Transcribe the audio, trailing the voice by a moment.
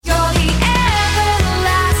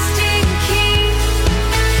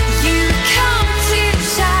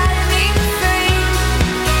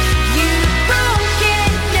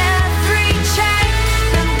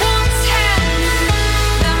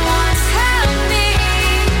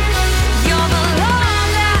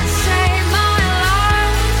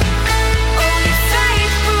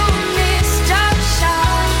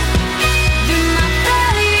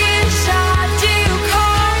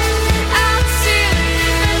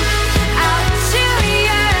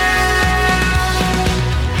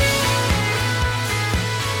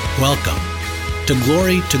Welcome to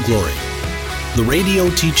Glory, the radio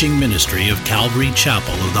teaching ministry of Calvary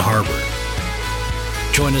Chapel of the Harbor.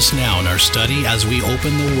 Join us now in our study as we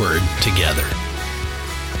open the Word together.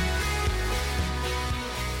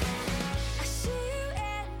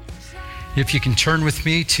 If you can turn with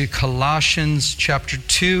me to Colossians chapter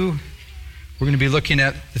 2, we're going to be looking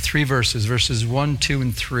at the three verses 1, 2,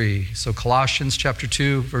 and 3. So Colossians chapter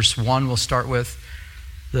 2, verse 1, we'll start with.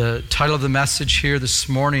 The title of the message here this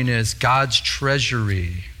morning is God's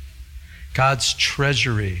Treasury. God's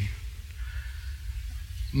Treasury.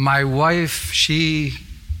 My wife,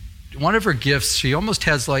 one of her gifts, she almost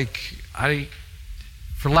has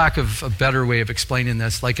for lack of a better way of explaining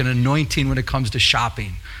this, like an anointing when it comes to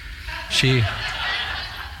shopping.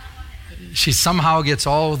 She somehow gets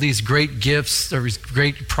all these great gifts, or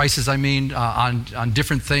great prices, on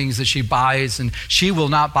different things that she buys, and she will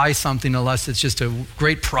not buy something unless it's just a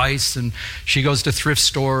great price, and she goes to thrift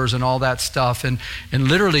stores and all that stuff. And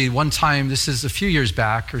literally one time, this is a few years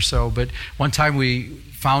back or so, but one time we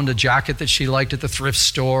found a jacket that she liked at the thrift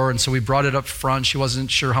store, and so we brought it up front. She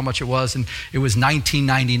wasn't sure how much it was, and it was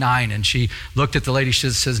 $19.99. And she looked at the lady, she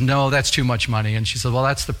says, "No, that's too much money." And she said, "Well,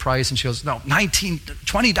 that's the price." And she goes, "No,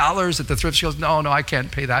 $20 at the thrift." She goes, No, I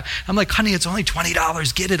can't pay that." I'm like, "Honey, it's only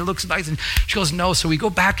 $20. Get it. It looks nice." And she goes, "No." So we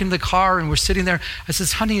go back in the car, and we're sitting there. I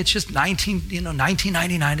says, "Honey, it's just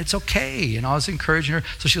 $19.99. It's okay." And I was encouraging her.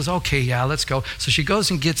 So she goes, "Okay, yeah, let's go." So she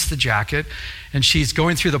goes and gets the jacket, and she's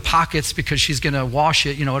going through the pockets because she's going to wash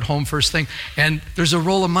it, at home first thing. And there's a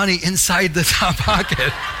roll of money inside the top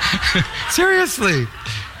pocket. Seriously,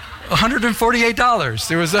 $148.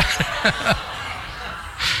 There was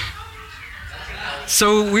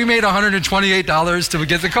So we made $128 to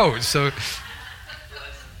get the coat.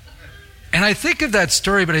 And I think of that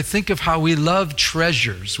story, but I think of how we love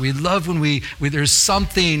treasures. We love when there's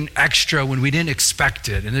something extra when we didn't expect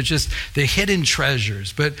it. And it's just the hidden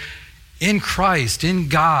treasures. But in Christ, in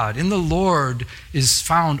God, in the Lord is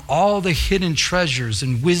found all the hidden treasures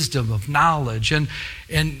and wisdom of knowledge. And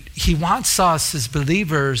He wants us as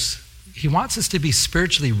believers, He wants us to be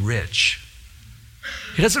spiritually rich.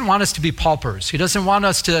 He doesn't want us to be paupers. He doesn't want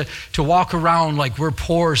us to walk around like we're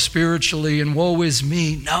poor spiritually and woe is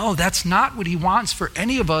me. No, that's not what He wants for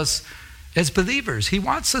any of us as believers. He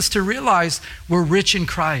wants us to realize we're rich in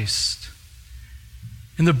Christ.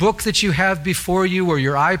 In the book that you have before you, or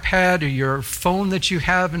your iPad, or your phone that you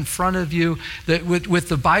have in front of you, that with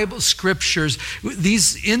the Bible scriptures,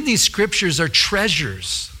 in these scriptures are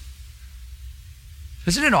treasures.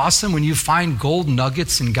 Isn't it awesome when you find gold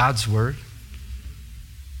nuggets in God's Word?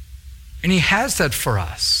 And He has that for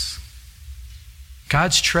us.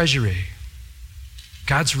 God's treasury,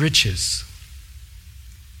 God's riches.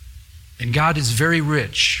 And God is very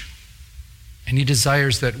rich. And He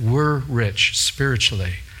desires that we're rich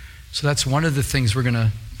spiritually. So that's one of the things we're going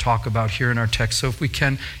to talk about here in our text. So if we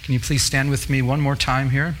can you please stand with me one more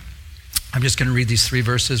time here? I'm just going to read these three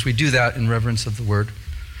verses. We do that in reverence of the Word.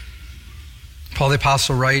 Paul the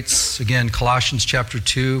Apostle writes, again, Colossians chapter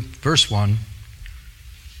 2, verse 1.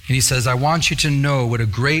 And he says, "I want you to know what a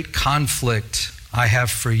great conflict I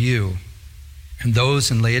have for you and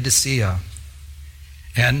those in Laodicea,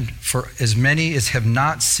 and for as many as have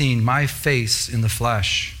not seen my face in the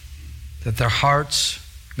flesh, that their hearts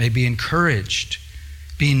may be encouraged,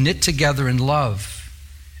 being knit together in love,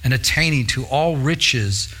 and attaining to all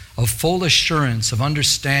riches of full assurance of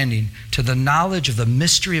understanding, to the knowledge of the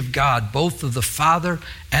mystery of God, both of the Father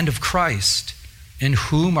and of Christ, in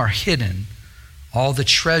whom are hidden all the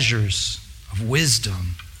treasures of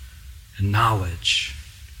wisdom and knowledge."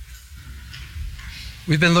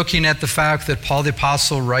 We've been looking at the fact that Paul the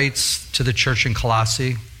Apostle writes to the church in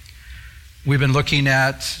Colossae. We've been looking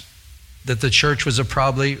at that the church was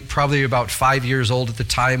probably about 5 years old at the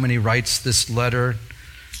time when he writes this letter.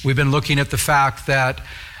 We've been looking at the fact that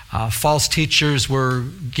false teachers were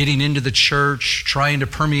getting into the church, trying to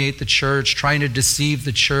permeate the church, trying to deceive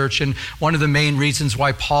the church. And one of the main reasons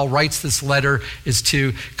why Paul writes this letter is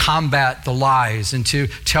to combat the lies and to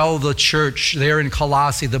tell the church there in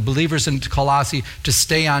Colossae, the believers in Colossae, to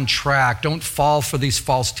stay on track. Don't fall for these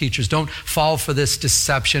false teachers. Don't fall for this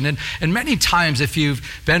deception. And many times, if you've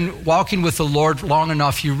been walking with the Lord long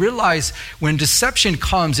enough, you realize when deception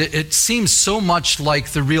comes, it seems so much like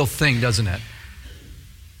the real thing, doesn't it?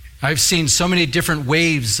 I've seen so many different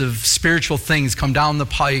waves of spiritual things come down the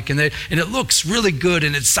pike, and it looks really good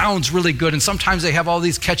and it sounds really good, and sometimes they have all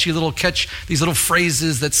these these little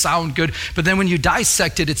phrases that sound good, but then when you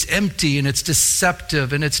dissect it, it's empty and it's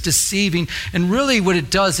deceptive and it's deceiving. And really what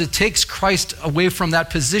it does, it takes Christ away from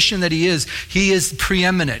that position that he is. He is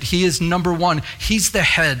preeminent. He is number one. He's the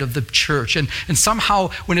head of the church. And somehow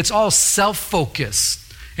when it's all self-focused,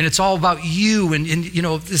 and it's all about you and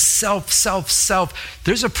this self,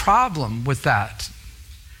 there's a problem with that.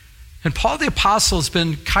 And Paul the Apostle has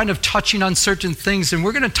been kind of touching on certain things, and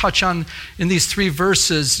we're going to touch on, in these 3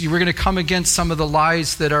 verses, we're going to come against some of the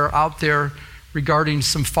lies that are out there regarding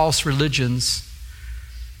some false religions.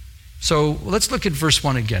 So let's look at verse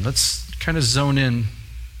 1 again. Let's kind of zone in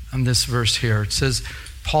on this verse here. It says,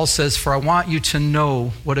 Paul says, "For I want you to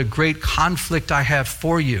know what a great conflict I have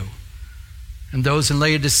for you and those in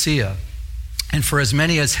Laodicea, and for as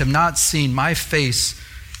many as have not seen my face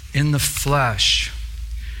in the flesh."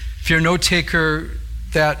 If you're a note taker,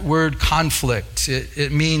 that word conflict,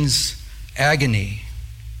 it means agony.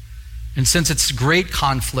 And since it's great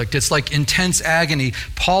conflict, it's like intense agony.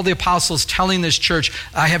 Paul the Apostle is telling this church,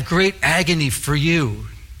 I have great agony for you.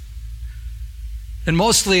 And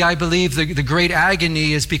mostly, I believe the great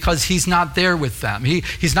agony is because he's not there with them.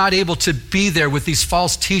 He's not able to be there with these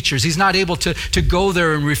false teachers. He's not able to go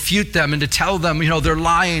there and refute them and to tell them, they're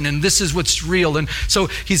lying and this is what's real. And so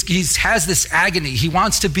he has this agony. He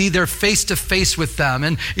wants to be there face to face with them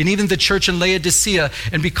and even the church in Laodicea.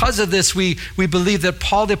 And because of this, we believe that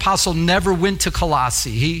Paul the Apostle never went to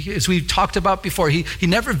Colossae. As we talked about before, he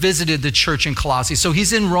never visited the church in Colossae. So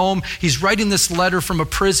he's in Rome. He's writing this letter from a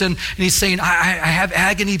prison, and he's saying, I have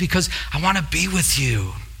agony because I want to be with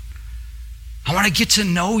you. I want to get to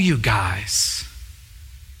know you guys.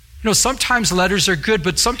 Sometimes letters are good,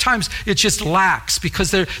 but sometimes it just lacks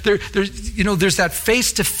because there's that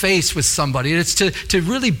face to face with somebody. It's to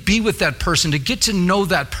really be with that person, to get to know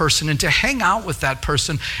that person, and to hang out with that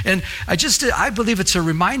person. And I believe it's a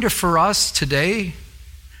reminder for us today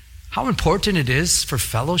how important it is for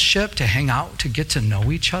fellowship, to hang out, to get to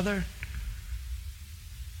know each other.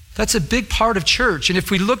 That's a big part of church. And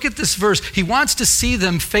if we look at this verse, he wants to see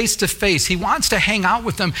them face to face. He wants to hang out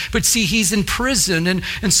with them. But see, he's in prison.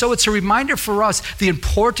 And so it's a reminder for us the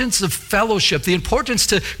importance of fellowship, the importance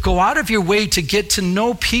to go out of your way to get to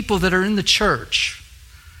know people that are in the church.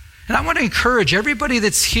 And I want to encourage everybody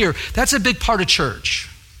that's here, that's a big part of church.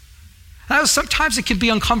 Now, sometimes it can be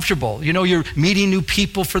uncomfortable. You're meeting new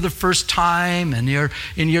people for the first time, and it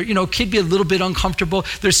can be a little bit uncomfortable.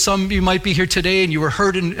 There's some, you might be here today and you were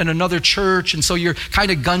hurt in another church, and so you're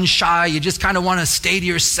kind of gun shy. You just kind of want to stay to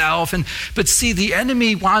yourself. But see, the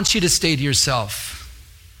enemy wants you to stay to yourself.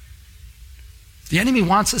 The enemy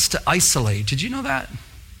wants us to isolate. Did you know that?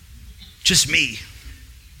 Just me.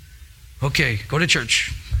 Okay, go to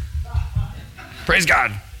church. Praise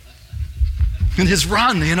God. And his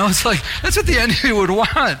run, it's like, that's what the enemy would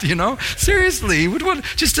want, Seriously, he would want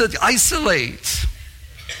just to isolate.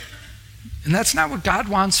 And that's not what God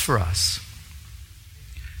wants for us.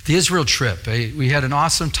 The Israel trip, we had an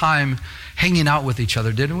awesome time hanging out with each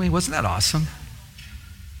other, didn't we? Wasn't that awesome?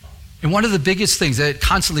 And one of the biggest things that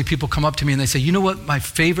constantly people come up to me and they say, you know what my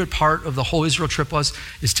favorite part of the whole Israel trip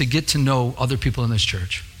is to get to know other people in this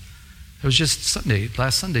church. It was just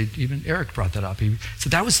last Sunday, even Eric brought that up. He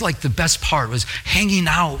said that was like the best part, was hanging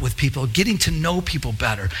out with people, getting to know people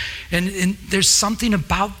better. And there's something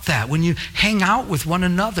about that when you hang out with one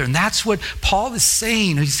another. And that's what Paul is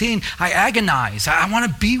saying. He's saying, I agonize. I want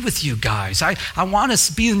to be with you guys. I want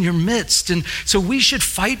to be in your midst. And so we should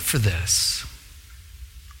fight for this.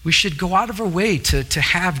 We should go out of our way to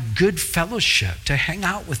have good fellowship, to hang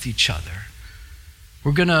out with each other.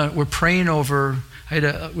 We're praying over. We had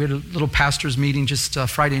a little pastor's meeting just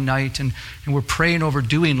Friday night, and we're praying over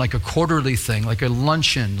doing like a quarterly thing, like a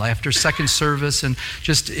luncheon after second service, and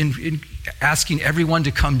just in asking everyone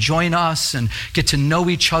to come join us and get to know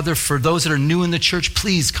each other. For those that are new in the church,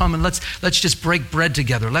 please come and let's just break bread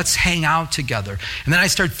together. Let's hang out together. And then I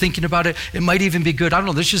started thinking about it. It might even be good. I don't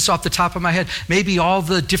know. This is just off the top of my head. Maybe all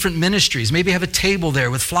the different ministries. Maybe have a table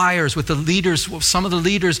there with flyers with the leaders, some of the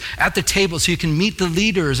leaders at the table, so you can meet the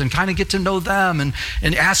leaders and kind of get to know them and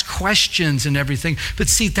ask questions and everything. But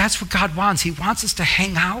see, that's what God wants. He wants us to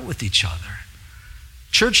hang out with each other.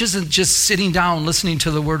 Church isn't just sitting down listening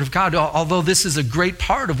to the Word of God, although this is a great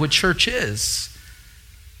part of what church is.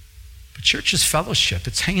 But church is fellowship.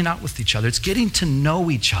 It's hanging out with each other. It's getting to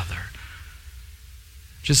know each other.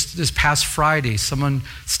 Just this past Friday, someone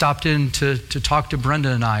stopped in to talk to Brenda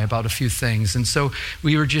and I about a few things. And so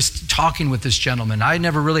we were just talking with this gentleman. I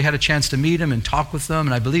never really had a chance to meet him and talk with him.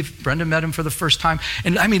 And I believe Brenda met him for the first time.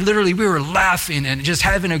 And I mean, literally, we were laughing and just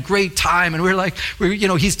having a great time. And we were like,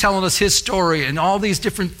 he's telling us his story and all these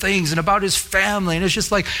different things and about his family. And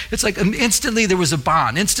it's like instantly there was a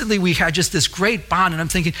bond. Instantly we had just this great bond. And I'm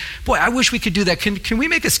thinking, boy, I wish we could do that. Can we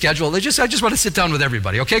make a schedule? I just want to sit down with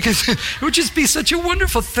everybody, okay? Because it would just be such a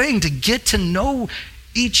wonderful thing to get to know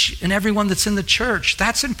each and everyone that's in the church.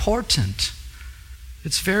 That's important.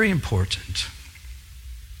 It's very important.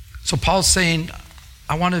 So Paul's saying,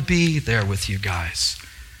 I want to be there with you guys.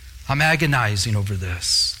 I'm agonizing over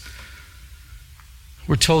this.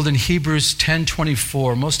 We're told in Hebrews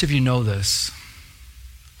 10:24, most of you know this,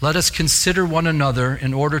 let us consider one another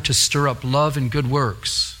in order to stir up love and good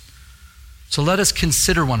works. So let us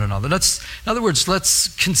consider one another. In other words,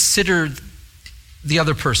 let's consider the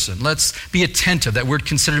other person. Let's be attentive. That word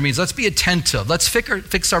consider means let's be attentive. Let's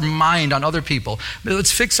fix our mind on other people.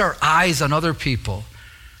 Let's fix our eyes on other people.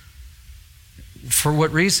 For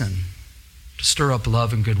what reason? To stir up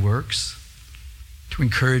love and good works, to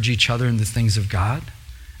encourage each other in the things of God.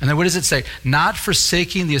 And then what does it say? Not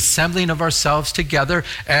forsaking the assembling of ourselves together,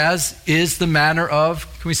 as is the manner of,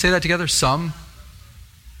 can we say that together? Some.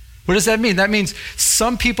 What does that mean? That means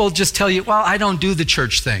some people just tell you, well, I don't do the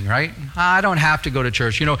church thing, right? I don't have to go to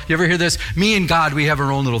church. You ever hear this? Me and God, we have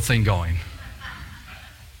our own little thing going.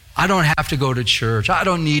 I don't have to go to church. I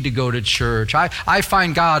don't need to go to church. I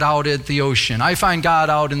find God out at the ocean. I find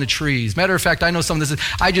God out in the trees. Matter of fact, I know someone that says,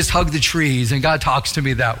 I just hug the trees and God talks to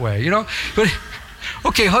me that way, But,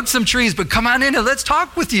 okay, hug some trees, but come on in and let's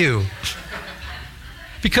talk with you.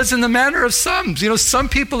 Because in the manner of some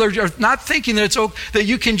people are not thinking that that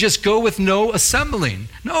you can just go with no assembling.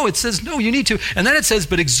 No, it says, no, you need to. And then it says,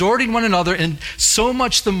 but exhorting one another, and so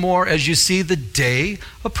much the more as you see the day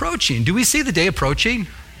approaching. Do we see the day approaching?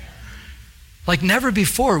 Like never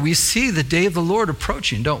before, we see the day of the Lord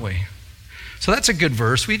approaching, don't we? So that's a good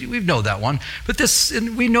verse. We know that one. But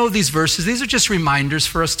we know these verses. These are just reminders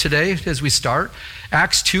for us today as we start.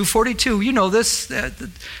 Acts 2:42, you know this.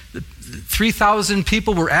 The 3,000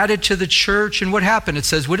 people were added to the church, and what happened? It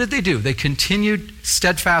says, what did they do? They continued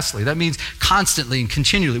steadfastly. That means constantly and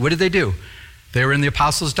continually. What did they do? They were in the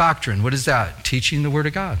apostles' doctrine. What is that? Teaching the word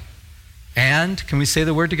of God. And, can we say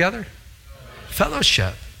the word together?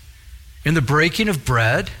 Fellowship. In the breaking of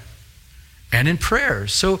bread and in prayer.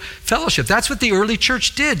 So fellowship, that's what the early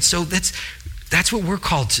church did. So that's what we're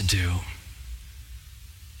called to do.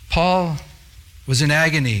 Paul was in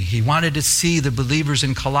agony. He wanted to see the believers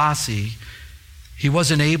in Colossae. He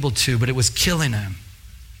wasn't able to, but it was killing him.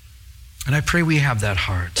 And I pray we have that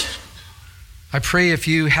heart. I pray if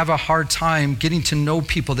you have a hard time getting to know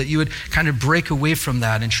people, that you would kind of break away from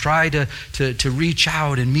that and try to reach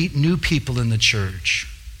out and meet new people in the church.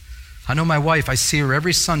 I know my wife, I see her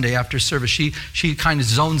every Sunday after service. She kind of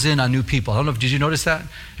zones in on new people. I don't know, did you notice that?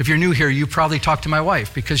 If you're new here, you probably talk to my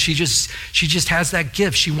wife because she just has that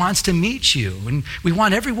gift. She wants to meet you. And we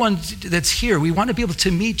want everyone that's here, we want to be able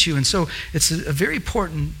to meet you. And so it's a very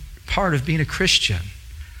important part of being a Christian.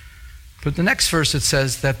 But the next verse, it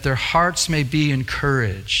says that their hearts may be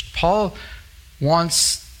encouraged. Paul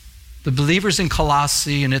wants the believers in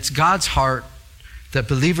Colossae, and it's God's heart that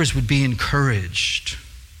believers would be encouraged.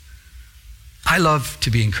 I love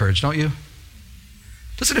to be encouraged, don't you?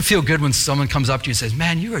 Doesn't it feel good when someone comes up to you and says,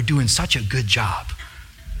 man, you are doing such a good job?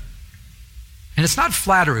 And it's not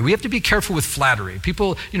flattery. We have to be careful with flattery.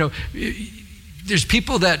 People, there's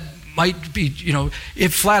people that might be,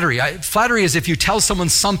 if flattery is if you tell someone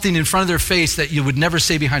something in front of their face that you would never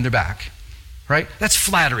say behind their back, right? That's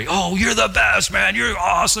flattery. Oh, you're the best, man. You're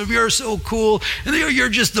awesome. You're so cool. And you're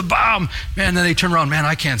just the bomb. Man, then they turn around, man,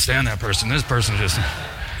 I can't stand that person. This person just...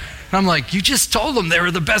 And I'm like, you just told them they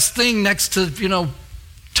were the best thing next to,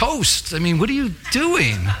 toast. I mean, what are you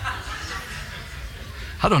doing?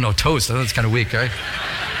 I don't know toast. I know it's kind of weak, right?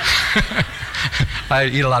 I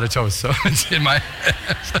eat a lot of toast, so it's in my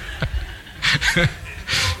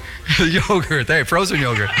yogurt. Hey, frozen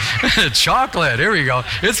yogurt. Chocolate. Here we go.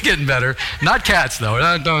 It's getting better. Not cats, though.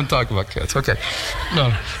 Don't talk about cats. Okay.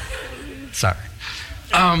 No. Sorry.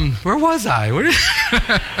 Where was I?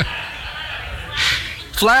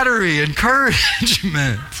 Flattery,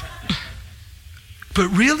 encouragement. But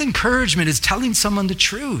real encouragement is telling someone the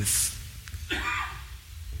truth.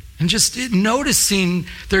 And just noticing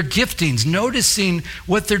their giftings, noticing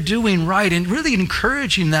what they're doing right, and really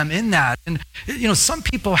encouraging them in that. And, some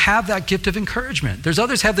people have that gift of encouragement. There's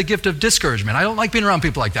others have the gift of discouragement. I don't like being around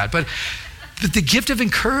people like that. But But the gift of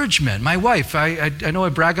encouragement, my wife, I know I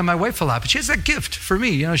brag on my wife a lot, but she has that gift for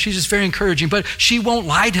me. You know, she's just very encouraging, but she won't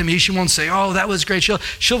lie to me. She won't say, oh, that was great.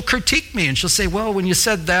 She'll critique me and she'll say, well, when you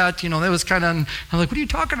said that, you know, that was kind of, I'm like, what are you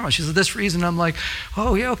talking about? She said, this reason. I'm like,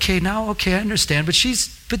 oh yeah, okay, I understand. But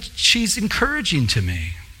she's encouraging to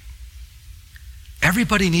me.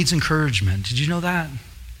 Everybody needs encouragement. Did you know that?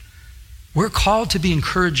 We're called to be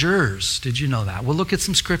encouragers. Did you know that? We'll look at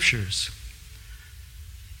some scriptures.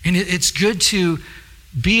 And it's good to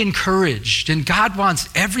be encouraged. And God wants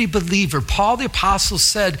every believer. Paul the Apostle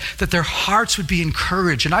said that their hearts would be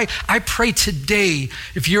encouraged. And I pray today,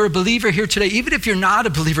 if you're a believer here today, even if you're not a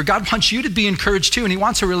believer, God wants you to be encouraged too, and he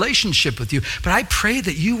wants a relationship with you. But I pray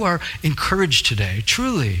that you are encouraged today,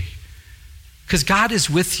 truly, because God is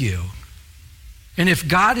with you. And if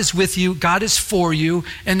God is with you, God is for you.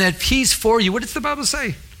 And if he's for you, what does the Bible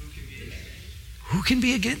say? Who can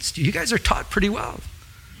be against you? You guys are taught pretty well.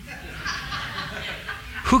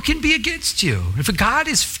 Who can be against you? If God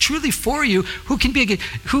is truly for you, who can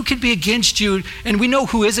be against you? And we know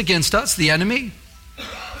who is against us, the enemy.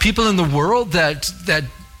 People in the world that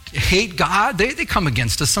hate God, they come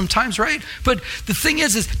against us sometimes, right? But the thing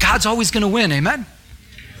is God's always going to win, amen?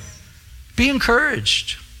 Be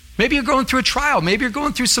encouraged. Maybe you're going through a trial. Maybe you're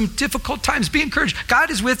going through some difficult times. Be encouraged.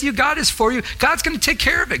 God is with you. God is for you. God's going to take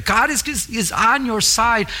care of it. God is on your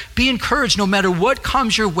side. Be encouraged. No matter what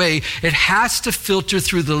comes your way, it has to filter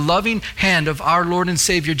through the loving hand of our Lord and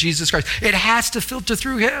Savior, Jesus Christ. It has to filter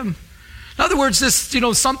through him. In other words,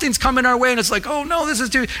 something's coming our way and it's like, oh no, this is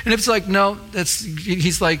too, and if it's like, no,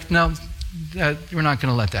 he's like, no, we're not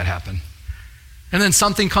going to let that happen. And then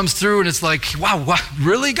something comes through and it's like, wow,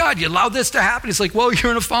 really, God? You allowed this to happen? It's like, well,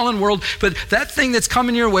 you're in a fallen world, but that thing that's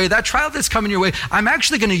coming your way, that trial that's coming your way, I'm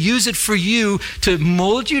actually going to use it for you to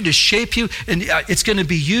mold you, to shape you, and it's going to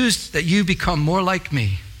be used that you become more like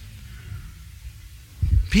me.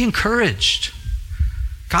 Be encouraged.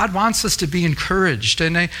 God wants us to be encouraged.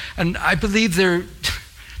 And I believe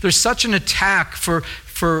there's such an attack for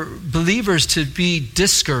believers to be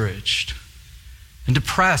discouraged and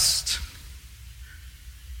depressed.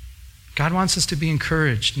 God wants us to be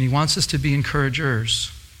encouraged, and he wants us to be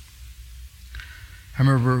encouragers. I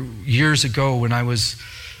remember years ago when I wasn't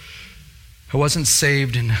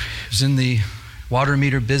saved, and I was in the water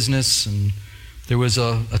meter business, and there was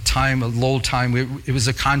a lull time. It was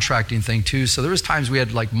a contracting thing too, so there was times we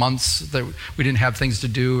had like months that we didn't have things to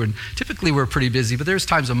do, and typically we're pretty busy, but there's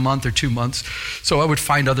times a month or 2 months. So I would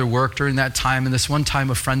find other work during that time, and this one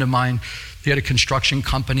time a friend of mine, he had a construction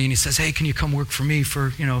company, and he says, hey, can you come work for me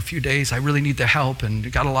for a few days? I really need the help,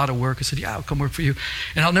 and got a lot of work. I said, yeah, I'll come work for you.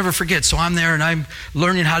 And I'll never forget. So I'm there, and I'm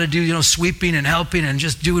learning how to do sweeping and helping and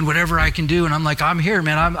just doing whatever I can do. And I'm like, I'm here,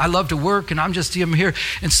 man. I love to work, and I'm here.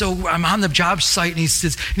 And so I'm on the job site, and he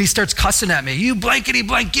starts cussing at me. You blankety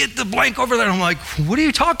blank, get the blank over there. And I'm like, what are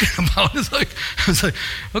you talking about? I was like,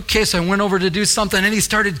 okay. So I went over to do something, and he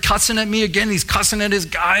started cussing at me again. He's cussing at his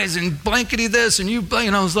guys, and blankety this, and you blank.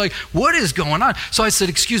 And I was like, what is going on? So I said,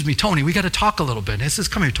 excuse me, Tony, we got to talk a little bit. And he says,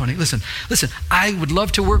 come here, Tony, listen, I would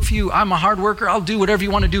love to work for you. I'm a hard worker. I'll do whatever you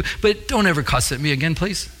want to do, but don't ever cuss at me again,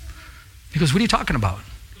 please. He goes, what are you talking about?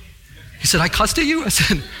 He said, I cussed at you? I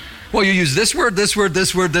said, well, you use this word, this word,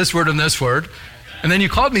 this word, this word, and this word. And then you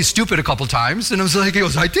called me stupid a couple times. And I was like, he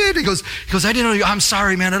goes, I did. He goes, I didn't know you. I'm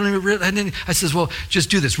sorry, man. I says, well, just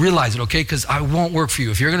do this. Realize it, okay? Because I won't work for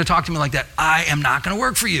you. If you're going to talk to me like that, I am not going to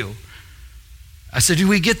work for you. I said, do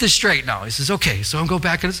we get this straight now? He says, okay. So I go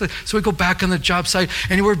back, so we go back on the job site,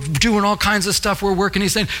 and we're doing all kinds of stuff. We're working.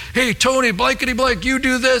 He's saying, hey, Tony, blankety blank, you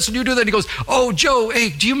do this and you do that. And he goes, oh, Joe, hey,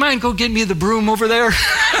 do you mind go get me the broom over there?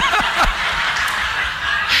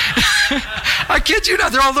 I kid you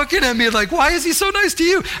not. They're all looking at me like, why is he so nice to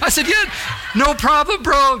you? I said, yeah, no problem,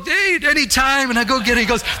 bro. Hey, anytime. And I go get it. He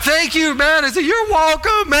goes, thank you, man. I said, you're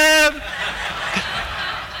welcome, man.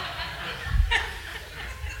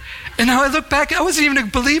 And now I look back, I wasn't even a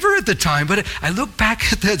believer at the time, but I look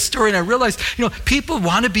back at that story and I realized, people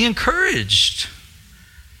want to be encouraged.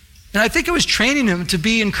 And I think it was training them to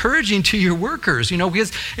be encouraging to your workers,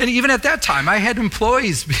 because, and even at that time, I had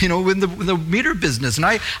employees, in the meter business.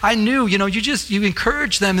 And I knew, you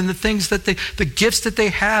encourage them in the things the gifts that they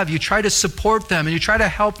have. You try to support them and you try to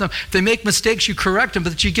help them. If they make mistakes, you correct them,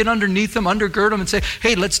 but that you get underneath them, undergird them and say,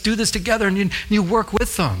 hey, let's do this together. And you work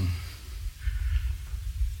with them.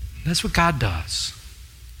 That's what God does.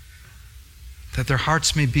 That their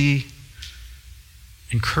hearts may be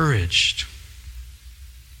encouraged.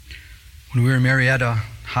 When we were in Marietta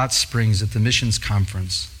Hot Springs at the missions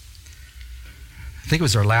conference, I think it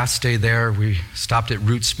was our last day there. We stopped at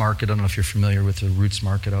Roots Market. I don't know if you're familiar with the Roots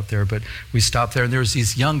Market out there, but we stopped there, and there was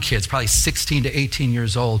these young kids, probably 16 to 18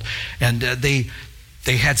 years old, and they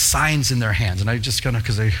had signs in their hands. And I just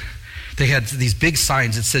because they had these big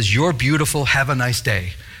signs that says, "You're beautiful, have a nice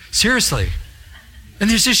day." Seriously. And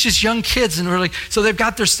there's just young kids, and we're like, so they've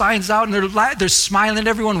got their signs out, and they're smiling at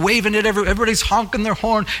everyone, waving at everybody's honking their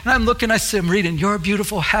horn. And I'm looking, I'm reading, "You're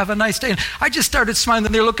beautiful, have a nice day." And I just started smiling,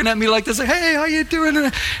 and they're looking at me like this, like, "Hey, how you doing?"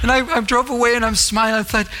 And I drove away, and I'm smiling. I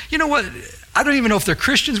thought, you know what? I don't even know if they're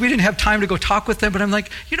Christians. We didn't have time to go talk with them, but I'm like,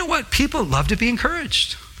 you know what? People love to be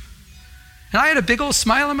encouraged. And I had a big old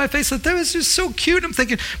smile on my face. That was just so cute. I'm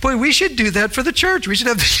thinking, boy, we should do that for the church. We should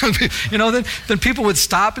have the young people. Then people would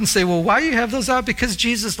stop and say, "Well, why do you have those out?" "Because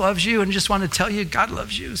Jesus loves you, and just want to tell you God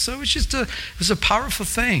loves you." So it was a powerful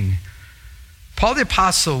thing. Paul the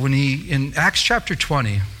Apostle, in Acts chapter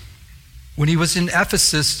 20, when he was in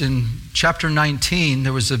Ephesus in chapter 19,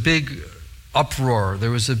 there was a big uproar.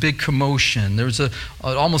 There was a big commotion. It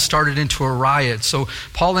almost started into a riot. So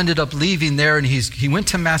Paul ended up leaving there, and he went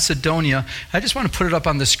to Macedonia. I just want to put it up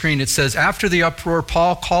on the screen. It says, "After the uproar,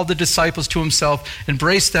 Paul called the disciples to himself,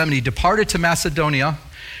 embraced them, and he departed to Macedonia."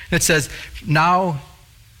 And it says, now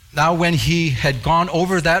when he had gone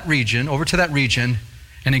over to that region,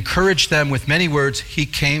 and encouraged them with many words, he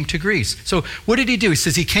came to Greece. So what did he do? He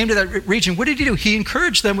says he came to that region. What did he do? He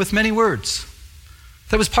encouraged them with many words.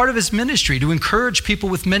 That was part of his ministry, to encourage people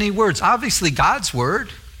with many words. Obviously God's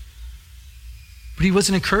word, but he was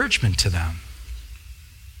an encouragement to them.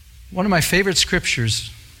 One of my favorite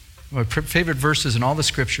scriptures, my favorite verses in all the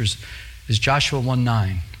scriptures, is Joshua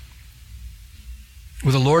 1:9,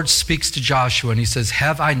 where the Lord speaks to Joshua and he says,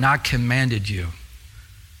 "Have I not commanded you?"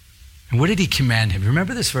 And what did he command him?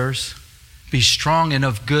 Remember this verse? "Be strong and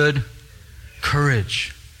of good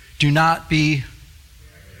courage. Do not be,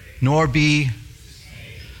 nor be,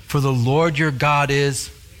 for the Lord your God is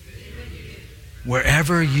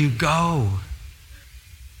wherever you go."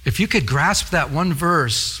 If you could grasp that one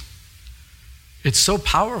verse, it's so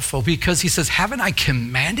powerful, because he says, "Haven't I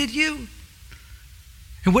commanded you?"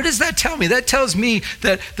 And what does that tell me? That tells me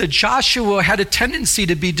that Joshua had a tendency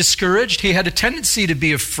to be discouraged. He had a tendency to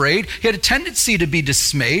be afraid. He had a tendency to be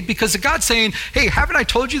dismayed, because of God saying, "Hey, haven't I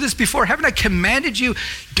told you this before? Haven't I commanded you?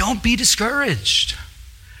 Don't be discouraged.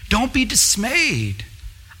 Don't be dismayed.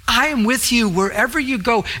 I am with you wherever you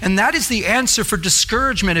go." And that is the answer for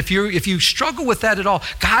discouragement. If you struggle with that at all,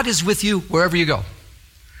 God is with you wherever you go.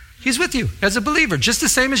 He's with you as a believer, just the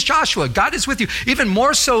same as Joshua. God is with you. Even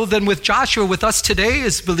more so than with Joshua, with us today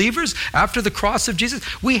as believers, after the cross of Jesus,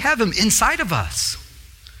 we have him inside of us,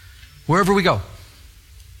 wherever we go.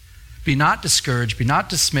 "Be not discouraged, be not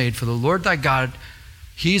dismayed, for the Lord thy God,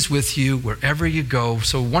 he's with you wherever you go."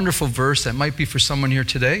 So wonderful verse that might be for someone here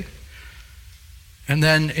today. And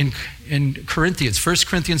then in Corinthians, 1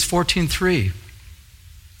 Corinthians 14:3,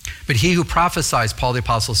 "But he who prophesies," Paul the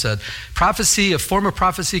Apostle said, prophecy, a form of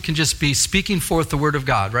prophecy can just be speaking forth the word of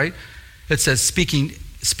God, right? It says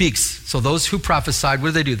speaks. So those who prophesied,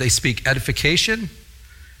 what do? They speak edification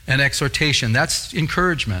and exhortation. That's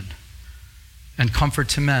encouragement and comfort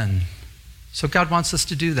to men. So God wants us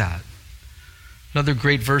to do that. Another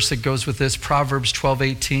great verse that goes with this, Proverbs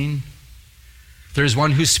 12:18. "There's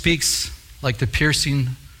one who speaks like the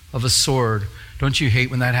piercing of a sword." Don't you hate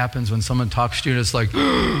when that happens, when someone talks to you and it's like,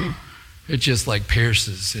 it just like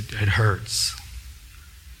pierces, it hurts.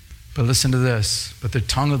 But listen to this, "But the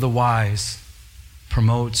tongue of the wise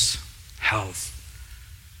promotes health."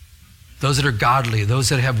 Those that are godly, those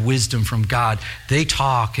that have wisdom from God, they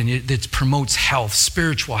talk, and it promotes health,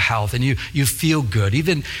 spiritual health, and you feel good.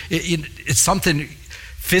 Even it's something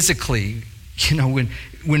physically,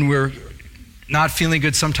 when we're not feeling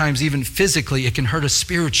good, sometimes even physically, it can hurt us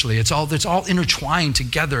spiritually. It's all intertwined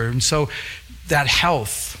together. And so that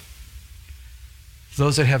health,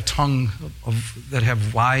 those that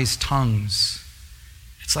have wise tongues,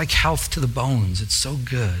 it's like health to the bones. It's so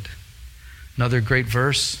good. Another great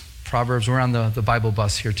verse, Proverbs, we're on the Bible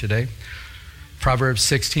bus here today. Proverbs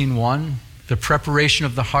 16:1, "The preparation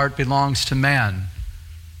of the heart belongs to man.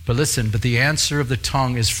 But listen, but the answer of the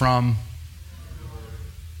tongue is from..."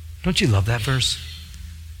 Don't you love that verse?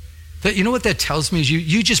 You know what that tells me is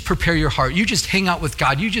you just prepare your heart. You just hang out with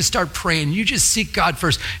God. You just start praying. You just seek God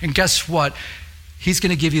first. And guess what? He's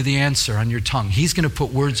going to give you the answer on your tongue. He's going to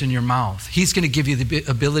put words in your mouth. He's going to give you the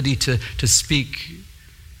ability to speak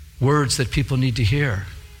words that people need to hear.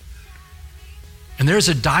 And there's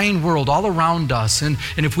a dying world all around us. And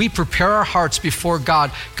if we prepare our hearts before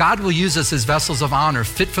God, God will use us as vessels of honor,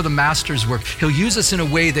 fit for the master's work. He'll use us in a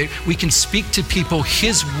way that we can speak to people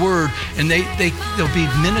his word, and they'll be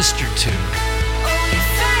ministered to.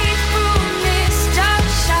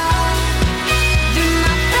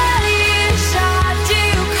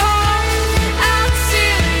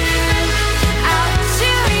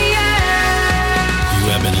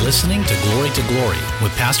 listening to Glory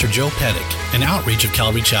with Pastor Joe Pettick, an outreach of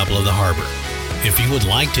Calvary Chapel of the Harbor. If you would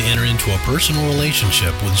like to enter into a personal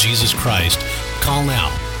relationship with Jesus Christ, call now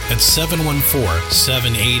at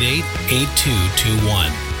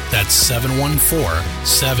 714-788-8221. That's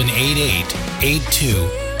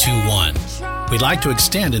 714-788-8221. We'd like to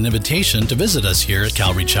extend an invitation to visit us here at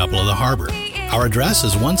Calvary Chapel of the Harbor. Our address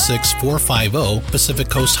is 16450 Pacific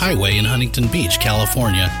Coast Highway in Huntington Beach,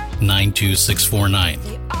 California,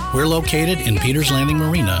 92649. We're located in Peters Landing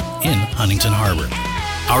Marina in Huntington Harbor.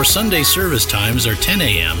 Our Sunday service times are 10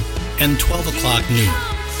 a.m. and 12 o'clock noon.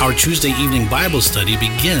 Our Tuesday evening Bible study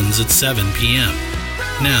begins at 7 p.m.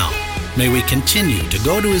 Now, may we continue to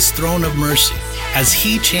go to His throne of mercy as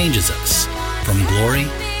He changes us from glory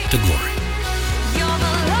to glory.